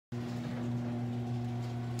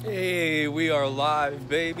Hey, we are live,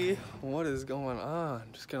 baby. What is going on?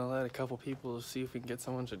 I'm just gonna let a couple people see if we can get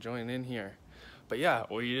someone to join in here. But yeah,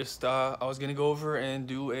 I was gonna go over and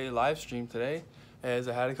do a live stream today, as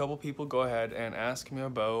I had a couple people go ahead and ask me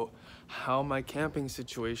about how my camping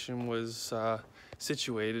situation was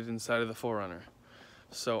situated inside of the 4runner.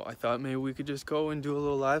 So I thought maybe we could just go and do a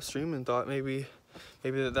little live stream, and thought maybe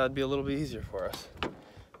that'd be a little bit easier for us.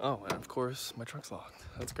 Oh, and of course my truck's locked.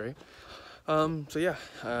 That's great. So yeah,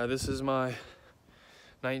 this is my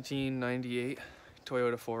 1998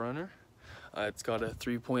 Toyota 4runner. It's got a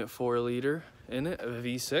 3.4 liter in it, a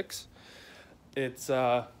V6. It's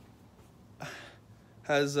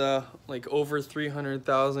has like over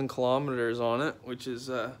 300,000 kilometers on it, which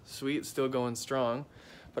is sweet, still going strong.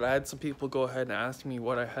 But I had some people go ahead and ask me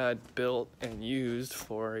what I had built and used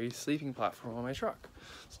for a sleeping platform on my truck.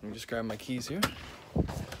 So let me just grab my keys here.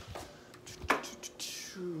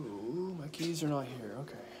 My keys are not here,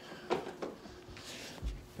 okay.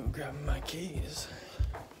 I'll grab my keys.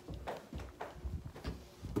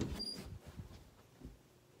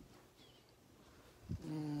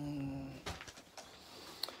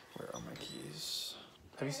 Where are my keys?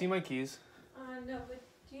 Have you seen my keys? No, but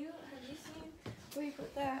have you seen where you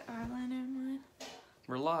put that eyeliner in mine?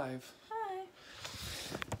 We're live. Hi.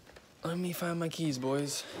 Let me find my keys,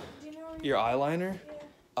 boys. Do you know where Your eyeliner?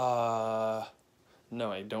 Yeah. No,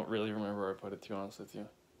 I don't really remember where I put it, to be honest with you.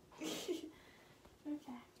 Okay.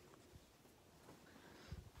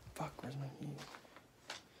 Fuck, where's my keys?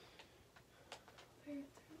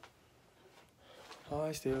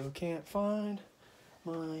 I still can't find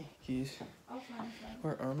my keys. I'll find them.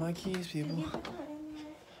 Where are my keys, people? Did you put them in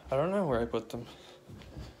there? I don't know where I put them.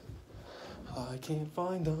 I can't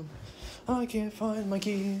find them. I can't find my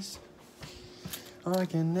keys. I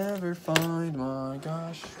can never find my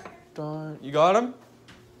gosh darn. You got them?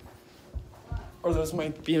 Or those my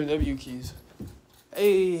BMW keys?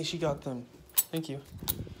 Hey, she got them. Thank you.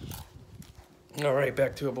 All right,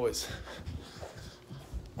 back to it, boys.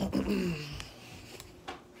 What can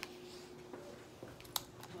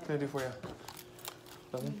I do for you?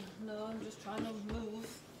 Nothing? No, I'm just trying to move.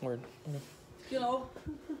 Word. Okay. You know.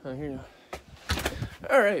 I hear you.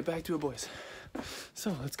 All right, back to it, boys.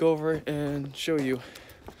 So let's go over and show you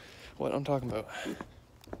what I'm talking about.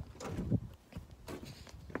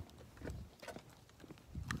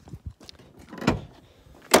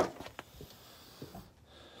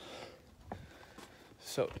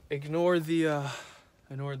 So ignore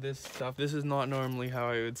this stuff. This is not normally how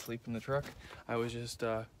I would sleep in the truck. I was just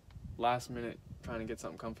last minute trying to get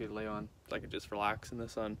something comfy to lay on, so I could just relax in the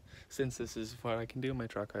sun. Since this is what I can do in my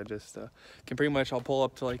truck, I just can pretty much, I'll pull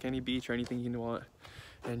up to like any beach or anything you want,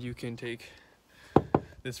 and you can take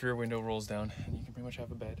this rear window rolls down, and you can pretty much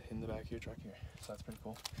have a bed in the back of your truck here. So that's pretty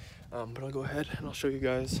cool. But I'll go ahead and I'll show you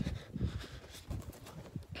guys.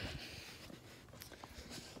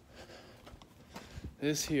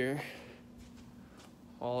 This here,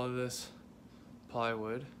 all of this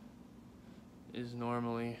plywood is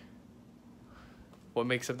normally what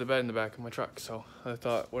makes up the bed in the back of my truck. So I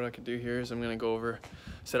thought what I could do here is I'm gonna go over,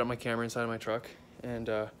 set up my camera inside of my truck, and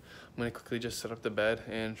I'm gonna quickly just set up the bed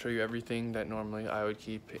and show you everything that normally I would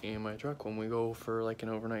keep in my truck when we go for like an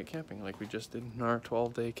overnight camping, like we just did in our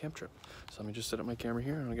 12-day camp trip. So let me just set up my camera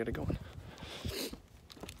here and I'll get it going.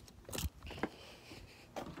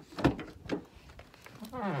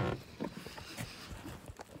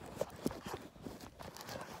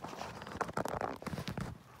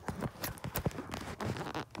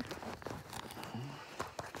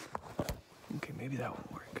 Okay, maybe that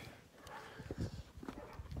won't work.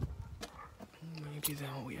 Maybe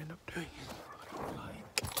that's what we end up doing.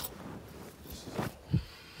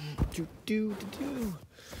 Do.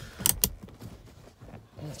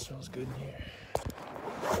 Oh, it smells good in here.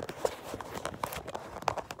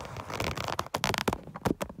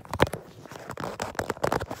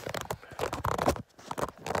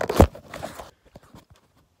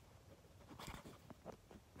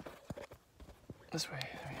 This way,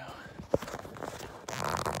 there we go.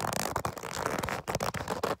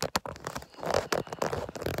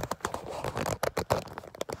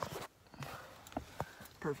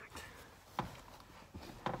 Perfect.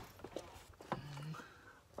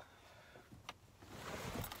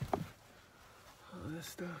 All this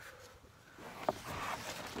stuff.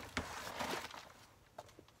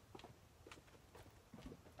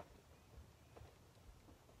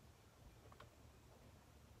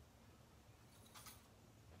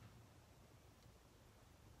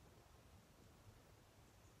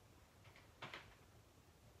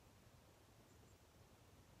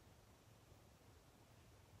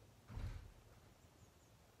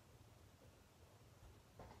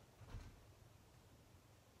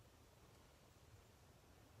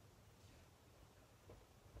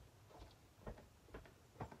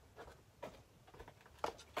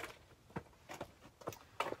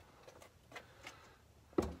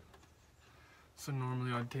 So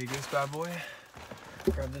normally I'd take this bad boy,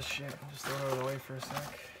 grab this shit, and just throw it out of the way for a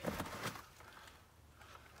sec.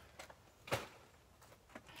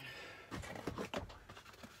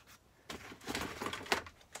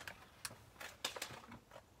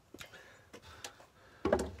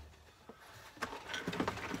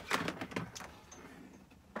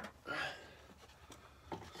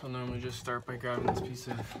 So normally just start by grabbing this piece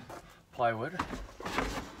of plywood.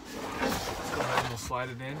 Let's go ahead and we'll slide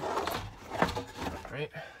it in, right?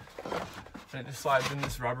 And it just slides in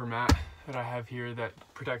this rubber mat that I have here that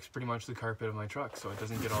protects pretty much the carpet of my truck so it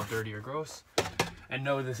doesn't get all dirty or gross. And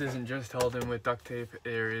no, this isn't just held in with duct tape.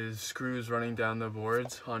 There is screws running down the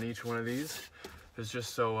boards on each one of these. It's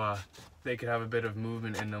just so they could have a bit of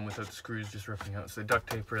movement in them without the screws just ripping out. So the duct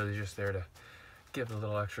tape really is just there to give a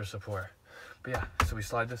little extra support. But yeah, so we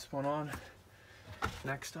slide this one on.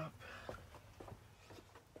 Next up,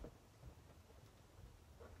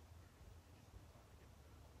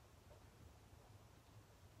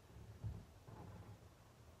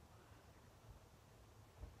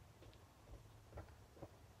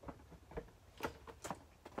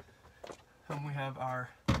 and we have our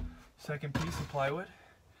second piece of plywood,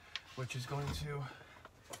 which is going to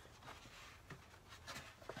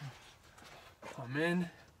come in,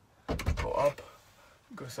 go up,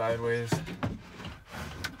 go sideways,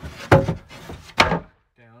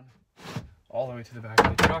 down, all the way to the back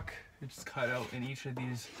of the truck. It's cut out in each of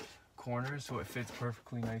these corners so it fits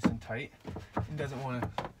perfectly nice and tight. It doesn't want to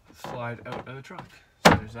slide out of the truck.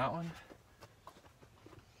 So there's that one.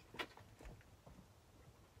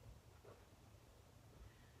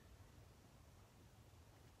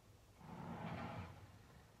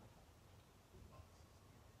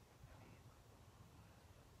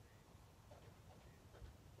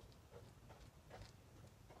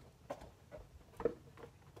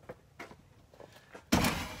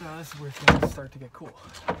 Now this is where things start to get cool.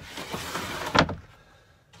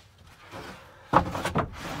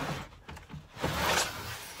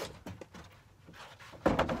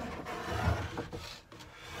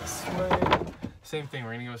 This way, same thing,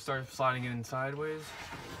 we're gonna go start sliding it in sideways.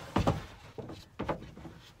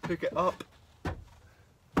 Pick it up,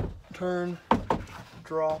 turn,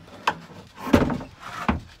 drop.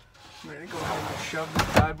 We're gonna go ahead and shove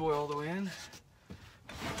this bad boy all the way in.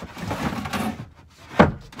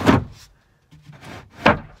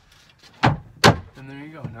 And there you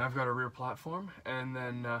go. Now I've got a rear platform, and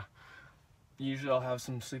then usually I'll have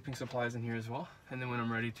some sleeping supplies in here as well. And then when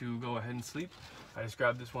I'm ready to go ahead and sleep, I just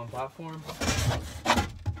grab this one platform,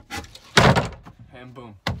 and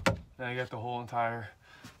boom. Then I got the whole entire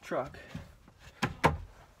truck.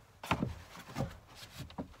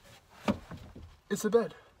 It's a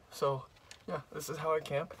bed. So yeah, this is how I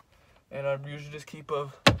camp. And I usually just keep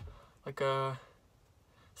like a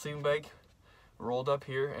sleeping bag rolled up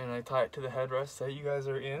here, and I tie it to the headrest that you guys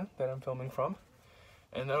are in, that I'm filming from,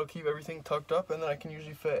 and that'll keep everything tucked up. And then I can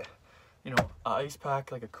usually fit, you know, an ice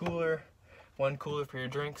pack, like a cooler, one cooler for your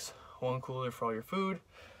drinks, one cooler for all your food,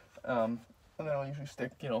 and then I'll usually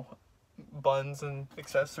stick, you know, buns and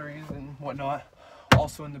accessories and whatnot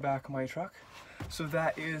also in the back of my truck. So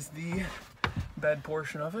that is the bed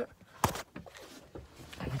portion of it,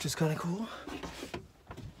 which is kind of cool,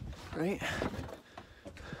 right?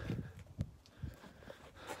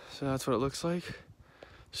 So that's what it looks like.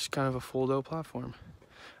 Just kind of a fold-out platform.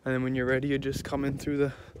 And then when you're ready, you just come in through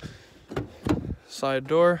the side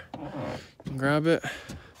door and grab it,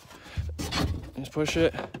 and just push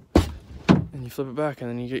it, and you flip it back, and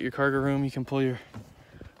then you get your cargo room. You can pull your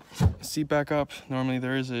seat back up. Normally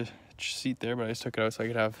there is a seat there, but I just took it out so I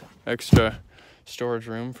could have extra storage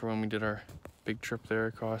room for when we did our big trip there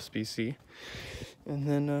across BC. And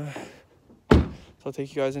then so I'll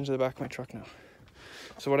take you guys into the back of my truck now.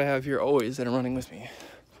 So what I have here always that I'm running with me,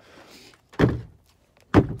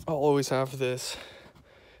 I'll always have this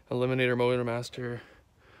Eliminator Motor Master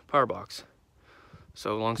power box.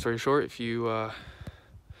 So long story short, if you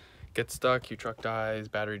get stuck, your truck dies,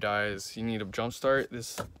 battery dies, you need a jump start,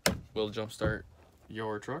 this will jump start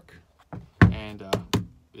your truck. And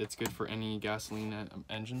it's good for any gasoline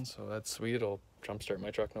engine, so that's sweet. It'll jump start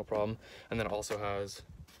my truck, no problem. And then it also has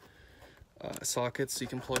sockets so you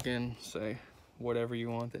can plug in, say, whatever you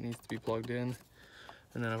want that needs to be plugged in.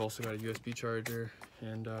 And then I've also got a USB charger,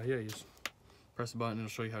 and yeah, you just press the button and it'll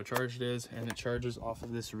show you how charged it is, and it charges off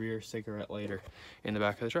of this rear cigarette lighter in the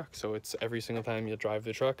back of the truck. So it's every single time you drive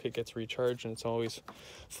the truck, it gets recharged, and it's always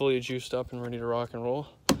fully juiced up and ready to rock and roll.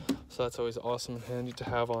 So that's always awesome and handy to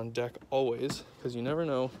have on deck always, because you never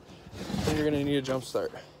know when you're gonna need a jump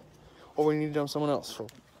start, or when you need to jump someone else for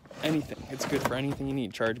anything. It's good for anything you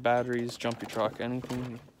need. Charge batteries, jump your truck, anything you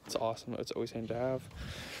need. It's awesome. It's always handy to have.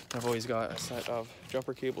 I've always got a set of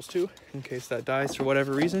jumper cables too, in case that dies for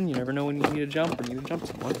whatever reason. You never know when you need to jump or need to jump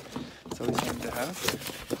someone. It's always handy to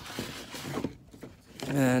have.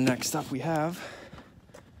 And next up we have,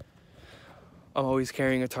 I'm always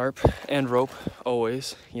carrying a tarp and rope,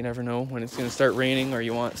 always. You never know when it's gonna start raining or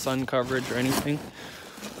you want sun coverage or anything.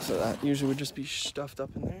 So that usually would just be stuffed up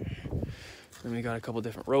in there. Then we got a couple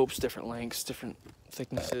different ropes, different lengths, different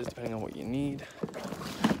thicknesses, depending on what you need,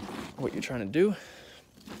 what you're trying to do.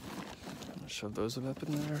 I'm gonna shove those up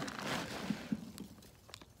in there.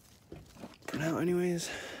 For now anyways.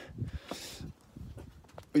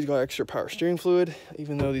 We've got extra power steering fluid,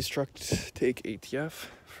 even though these trucks take ATF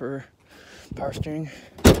for power steering.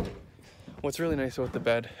 What's really nice about the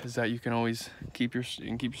bed is that you can always keep your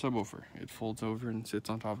subwoofer. It folds over and sits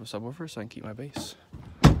on top of the subwoofer, so I can keep my bass.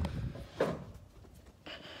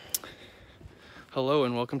 Hello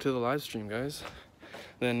and welcome to the live stream, guys.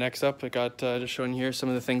 Then next up, I got just showing you here some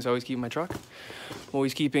of the things I always keep in my truck. I'm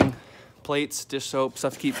always keeping plates, dish soap,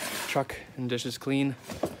 stuff to keep truck and dishes clean.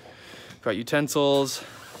 Got utensils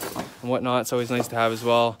and whatnot. It's always nice to have as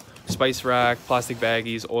well. Spice rack, plastic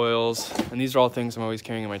baggies, oils, and these are all things I'm always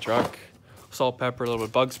carrying in my truck. Salt, pepper, a little bit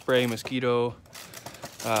of bug spray, mosquito,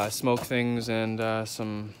 smoke things, and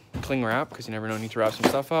some cling wrap, because you never know, need to wrap some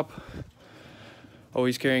stuff up.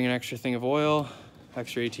 Always carrying an extra thing of oil,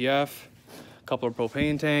 extra ATF, a couple of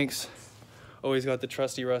propane tanks. Always got the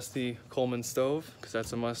trusty rusty Coleman stove, because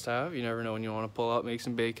that's a must-have. You never know when you want to pull out, make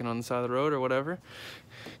some bacon on the side of the road or whatever.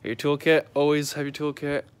 Got your toolkit, always have your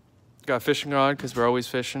toolkit. Got a fishing rod, because we're always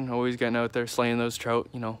fishing, always getting out there, slaying those trout.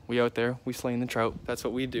 You know, we out there, we slaying the trout. That's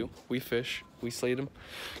what we do. We fish, we slay them.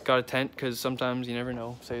 Got a tent, because sometimes you never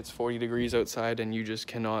know. Say it's 40 degrees outside and you just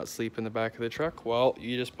cannot sleep in the back of the truck. Well,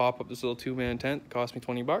 you just pop up this little 2-man tent, cost me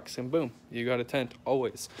 20 bucks, and boom, you got a tent,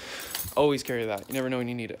 always. Always carry that. You never know when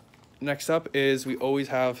you need it. Next up is we always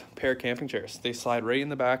have pair camping chairs. They slide right in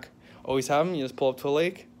the back. Always have them. You just pull up to a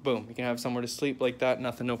lake, boom, you can have somewhere to sleep like that,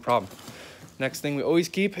 nothing, no problem. Next thing we always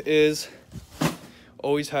keep is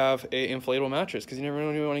always have a inflatable mattress, because you never know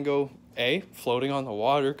when you want to go A, floating on the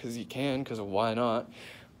water, because you can, because why not?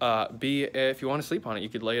 B, if you want to sleep on it, you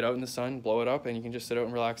could lay it out in the sun, blow it up, and you can just sit out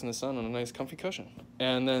and relax in the sun on a nice comfy cushion.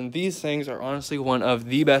 And then these things are honestly one of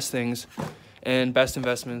the best things and best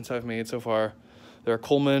investments I've made so far. They're a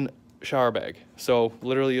Coleman shower bag. So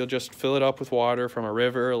literally you'll just fill it up with water from a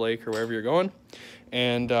river or a lake or wherever you're going,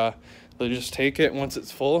 and you'll just take it once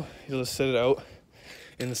it's full. You'll just sit it out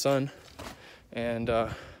in the sun, and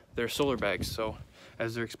they're solar bags, so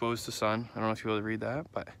as they're exposed to sun, I don't know if you'll be able to read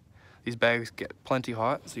that, but these bags get plenty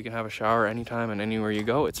hot, so you can have a shower anytime and anywhere you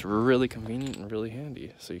go. It's really convenient and really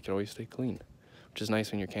handy, so you can always stay clean, which is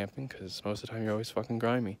nice when you're camping, because most of the time you're always fucking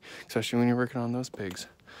grimy, especially when you're working on those pigs.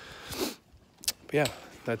 But yeah,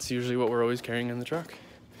 that's usually what we're always carrying in the truck.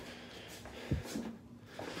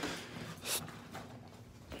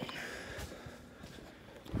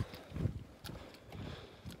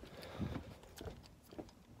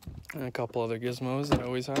 And a couple other gizmos that I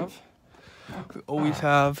always have. We always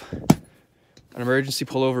have an emergency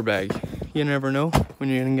pullover bag. You never know when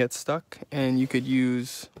you're gonna get stuck, and you could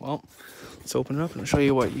use, well, let's open it up and I'll show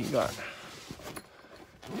you what you got.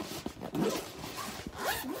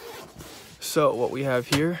 So what we have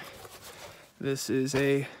here, this is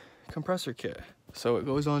a compressor kit. So it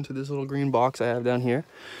goes onto this little green box I have down here,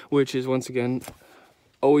 which is once again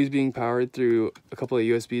always being powered through a couple of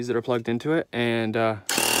USBs that are plugged into it, and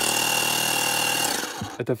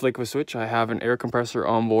at the flick of a switch, I have an air compressor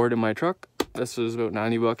on board in my truck. This was about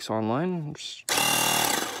 90 bucks online.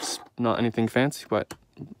 It's not anything fancy, but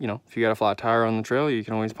you know, if you got a flat tire on the trail, you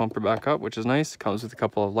can always pump it back up, which is nice. It comes with a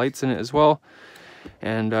couple of lights in it as well.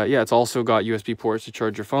 And yeah, it's also got USB ports to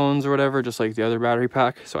charge your phones or whatever, just like the other battery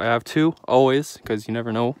pack. So I have two, always, because you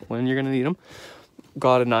never know when you're gonna need them.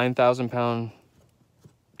 Got a 9,000 pound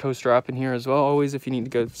tow strap in here as well, always if you need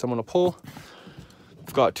to get someone to pull.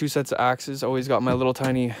 I've got two sets of axes. Always got my little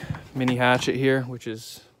tiny mini hatchet here, which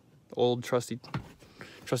is old trusty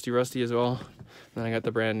rusty as well. And then I got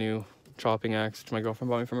the brand new chopping axe, which my girlfriend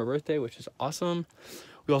bought me for my birthday, which is awesome.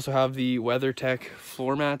 We also have the WeatherTech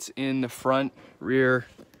floor mats in the front, rear,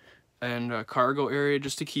 and cargo area,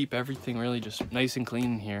 just to keep everything really just nice and clean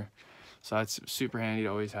in here. So that's super handy to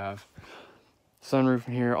always have. Sunroof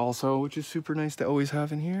in here also, which is super nice to always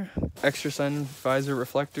have in here. Extra sun visor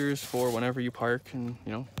reflectors for whenever you park and,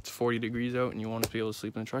 you know, it's 40 degrees out and you want to be able to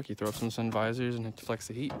sleep in the truck. You throw up some sun visors and it deflects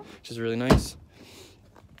the heat, which is really nice.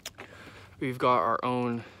 We've got our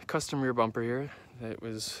own custom rear bumper here.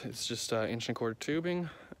 It's just 1.25" tubing,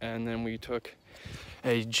 and then we took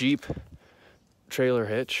a Jeep trailer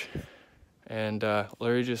hitch and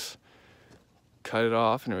Larry just cut it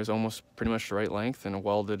off, and it was almost pretty much the right length, and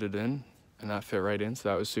welded it in, and that fit right in, so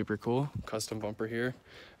that was super cool. Custom bumper here,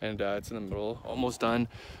 and it's in the middle, almost done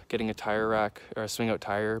getting a tire rack or a swing out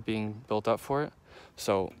tire being built up for it.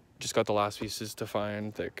 So just got the last pieces to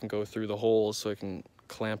find that can go through the holes so I can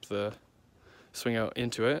clamp the swing out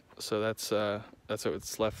into it. So that's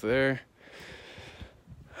what's left there.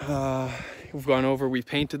 We've gone over, we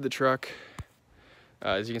painted the truck.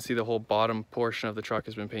 As you can see, the whole bottom portion of the truck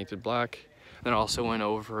has been painted black. Then also went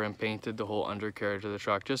over and painted the whole undercarriage of the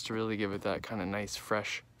truck just to really give it that kind of nice,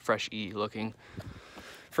 fresh-y looking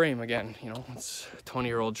frame. Again, you know, it's a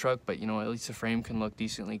 20-year-old truck, but you know, at least the frame can look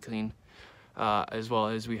decently clean. As well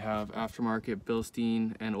as we have aftermarket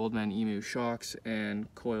Bilstein and Old Man Emu shocks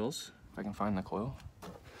and coils. If I can find the coil.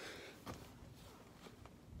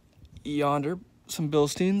 Yonder, some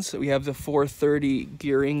Bilsteins. We have the 430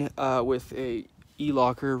 gearing with a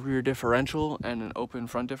E-locker rear differential and an open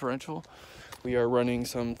front differential. We are running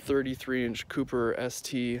some 33-inch Cooper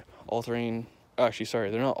ST all-terrain. Actually,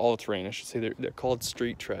 sorry, they're not all-terrain. I should say they're called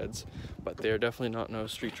street treads, but they're definitely not no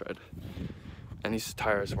street tread. And these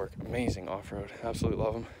tires work amazing off-road. Absolutely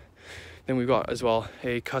love them. Then we've got as well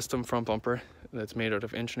a custom front bumper that's made out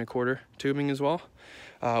of 1.25" tubing as well,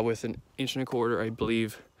 with an 1.25", I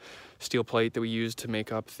believe, steel plate that we used to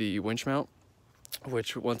make up the winch mount,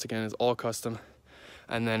 which once again is all custom.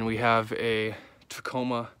 And then we have a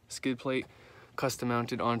Tacoma skid plate custom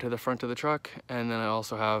mounted onto the front of the truck. And then I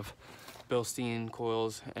also have Bilstein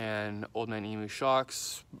coils and Old Man Emu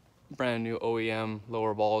shocks, brand new OEM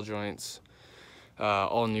lower ball joints,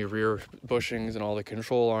 all new rear bushings and all the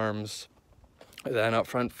control arms. Then up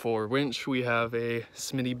front for winch, we have a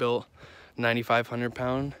Smitty built 9,500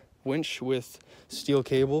 pound winch with steel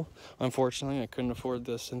cable. Unfortunately, I couldn't afford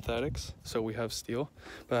the synthetics, so we have steel,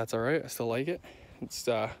 but that's all right. I still like it. It's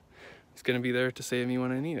gonna be there to save me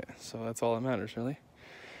when I need it, so that's all that matters, really.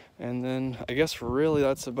 And then I guess really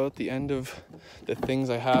that's about the end of the things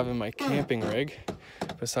I have in my camping rig.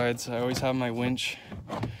 Besides, I always have my winch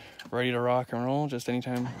ready to rock and roll. Just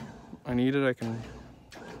anytime I need it, I can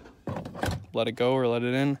let it go or let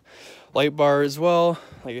it in. Light bar as well.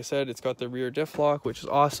 Like I said, it's got the rear diff lock, which is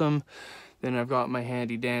awesome. Then I've got my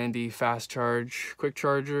handy dandy fast charge quick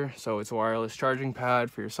charger. So it's a wireless charging pad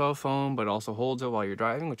for your cell phone, but also holds it while you're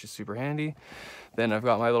driving, which is super handy. Then I've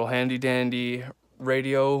got my little handy dandy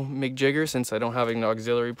radio MIG jigger. Since I don't have an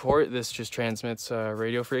auxiliary port, this just transmits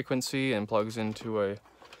radio frequency and plugs into a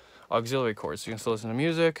auxiliary cord, so you can still listen to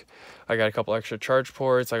music. I got a couple extra charge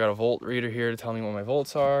ports. I got a volt reader here to tell me what my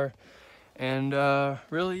volts are. And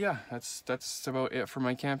really, yeah, that's about it for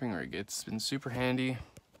my camping rig. It's been super handy.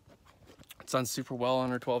 It's done super well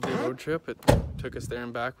on our 12-day road trip. It took us there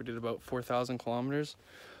and back. We did about 4,000 kilometers.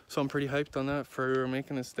 So I'm pretty hyped on that for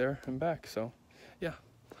making us there and back. So yeah,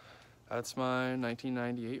 that's my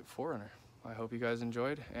 1998 4runner. I hope you guys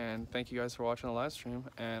enjoyed, and thank you guys for watching the live stream,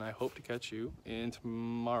 and I hope to catch you in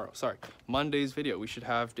Monday's video. We should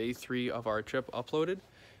have day 3 of our trip uploaded,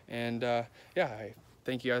 and yeah, I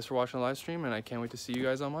thank you guys for watching the live stream, and I can't wait to see you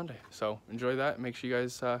guys on Monday. So enjoy that. Make sure you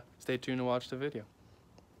guys stay tuned to watch the video.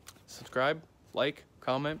 Subscribe, like,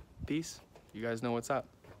 comment, peace. You guys know what's up.